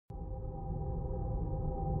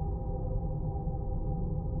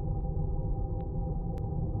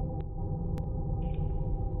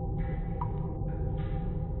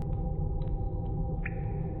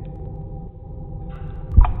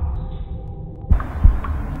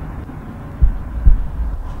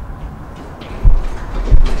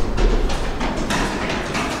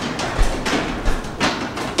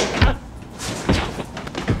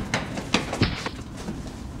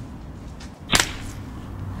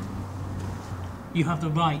You have the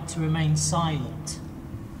right to remain silent.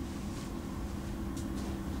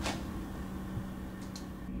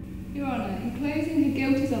 Your Honour, in closing, her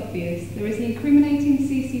guilt is obvious. There is the incriminating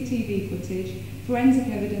CCTV footage,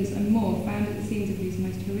 forensic evidence and more found at the scenes of these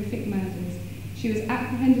most horrific murders. She was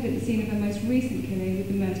apprehended at the scene of her most recent killing with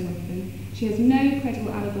the murder weapon. She has no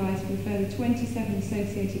credible alibis for the further 27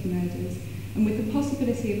 associated murders, and with the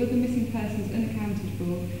possibility of other missing persons unaccounted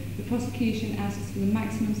for, the prosecution asks for the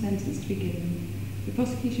maximum sentence to be given. The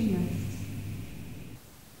prosecution rests.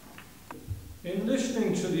 In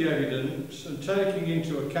listening to the evidence and taking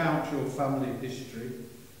into account your family history,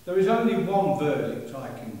 there is only one verdict I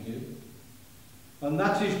can give, and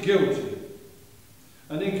that is guilty.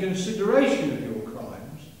 And in consideration of your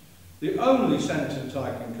crimes, the only sentence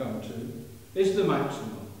I can come to is the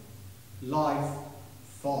maximum: life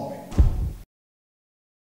farming.